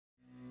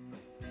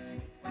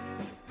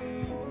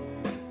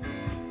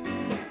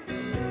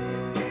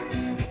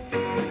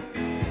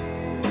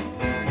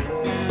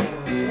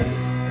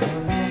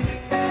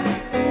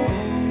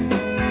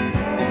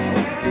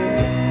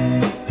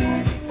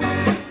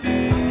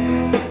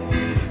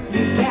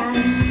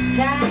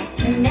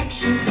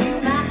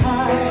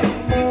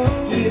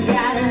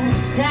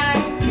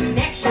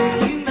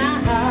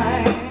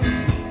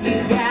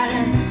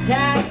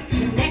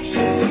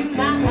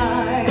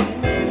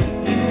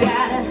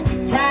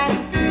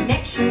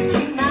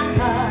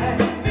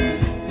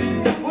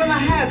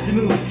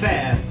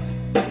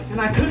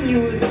I couldn't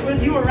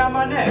with you around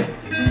my neck.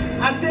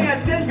 I say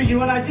I'd send for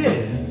you and I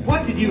did.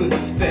 What did you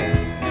expect?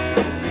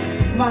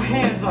 My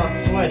hands are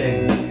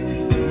sweating,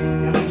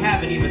 and we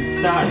haven't even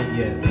started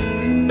yet.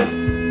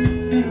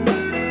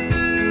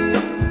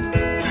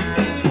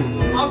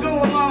 I'll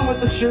go along with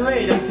the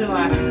charade until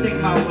I can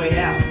think my way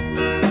out.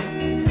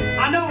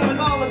 I know it was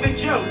all a big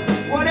joke,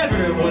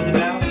 whatever it was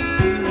about.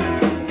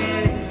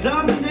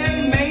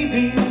 Someday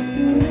maybe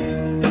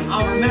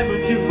I'll remember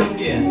to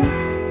forget.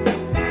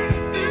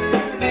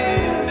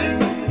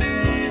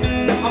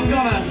 I'm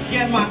gonna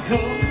get my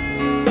coat.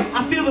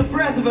 I feel the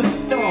breath of a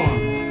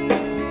storm.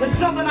 There's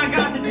something I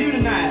got to do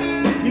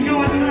tonight. You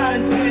go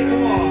inside and stay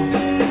warm.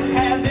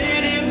 Has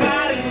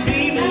anybody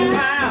seen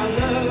my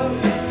love?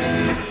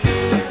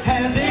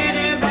 Has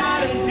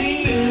anybody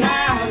seen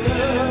my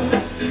love?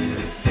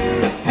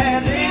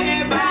 Has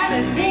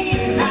anybody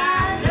seen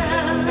my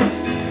love?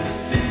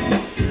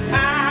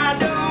 I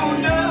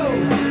don't know.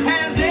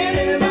 Has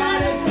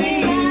anybody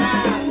seen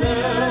my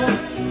love?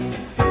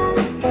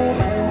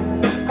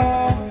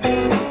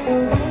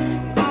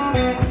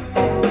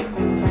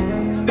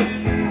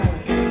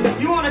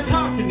 You want to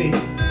talk to me?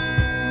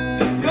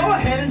 Go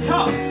ahead and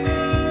talk.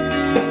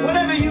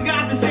 Whatever you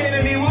got to say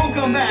to me won't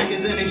come back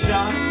as any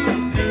shot.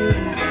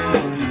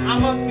 I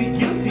must be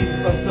guilty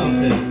of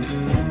something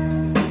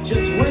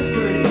just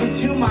whispered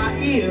into my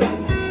ear.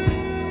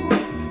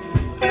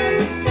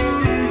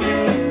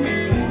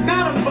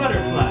 Madam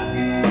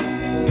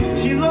Butterfly,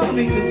 she lulled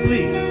me to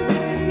sleep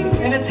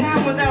in a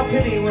town without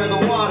pity where the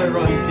water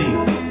runs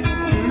deep.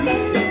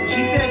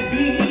 She said,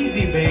 be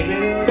easy, baby.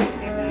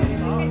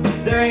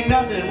 There ain't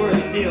nothing worth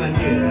stealing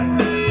here.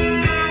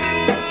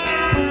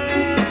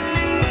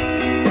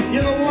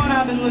 You're the one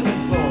I've been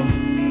looking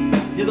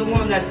for. You're the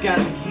one that's got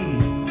the key.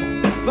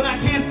 But I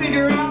can't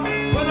figure out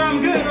whether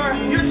I'm good or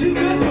you're too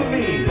good for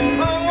me.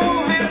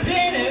 Oh, has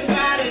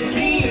anybody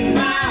seen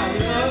my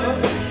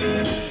love?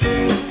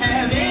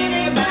 Has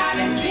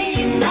anybody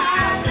seen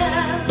my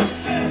love?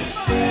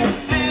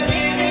 Has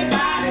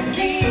anybody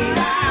seen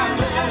my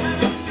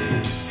love?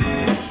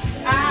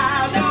 I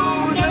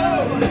don't know.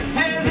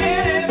 Has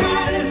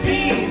anybody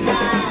seen my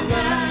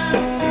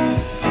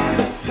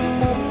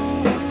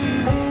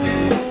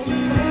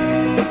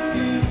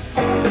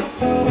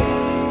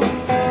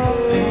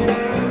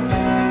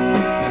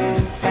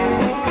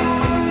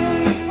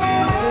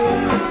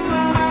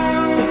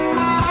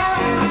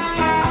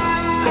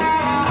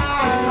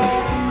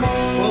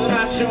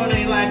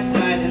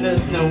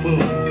There's no moon.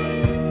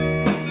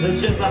 There's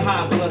just a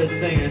hot-blooded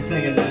singer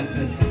singing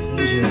Memphis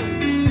Leisure,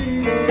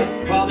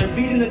 while they're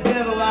beating the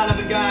devil out of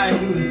a guy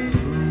who's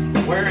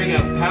wearing a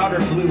powder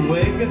blue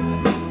wig. I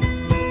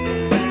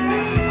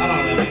don't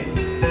know what that means.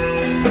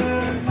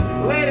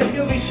 Later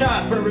he'll be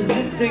shot for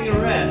resisting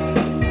arrest.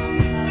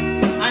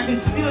 I can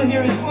still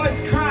hear his voice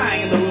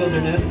crying in the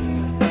wilderness.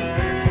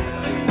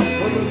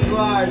 What looks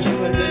large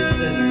from a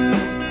distance,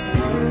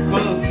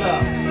 close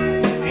up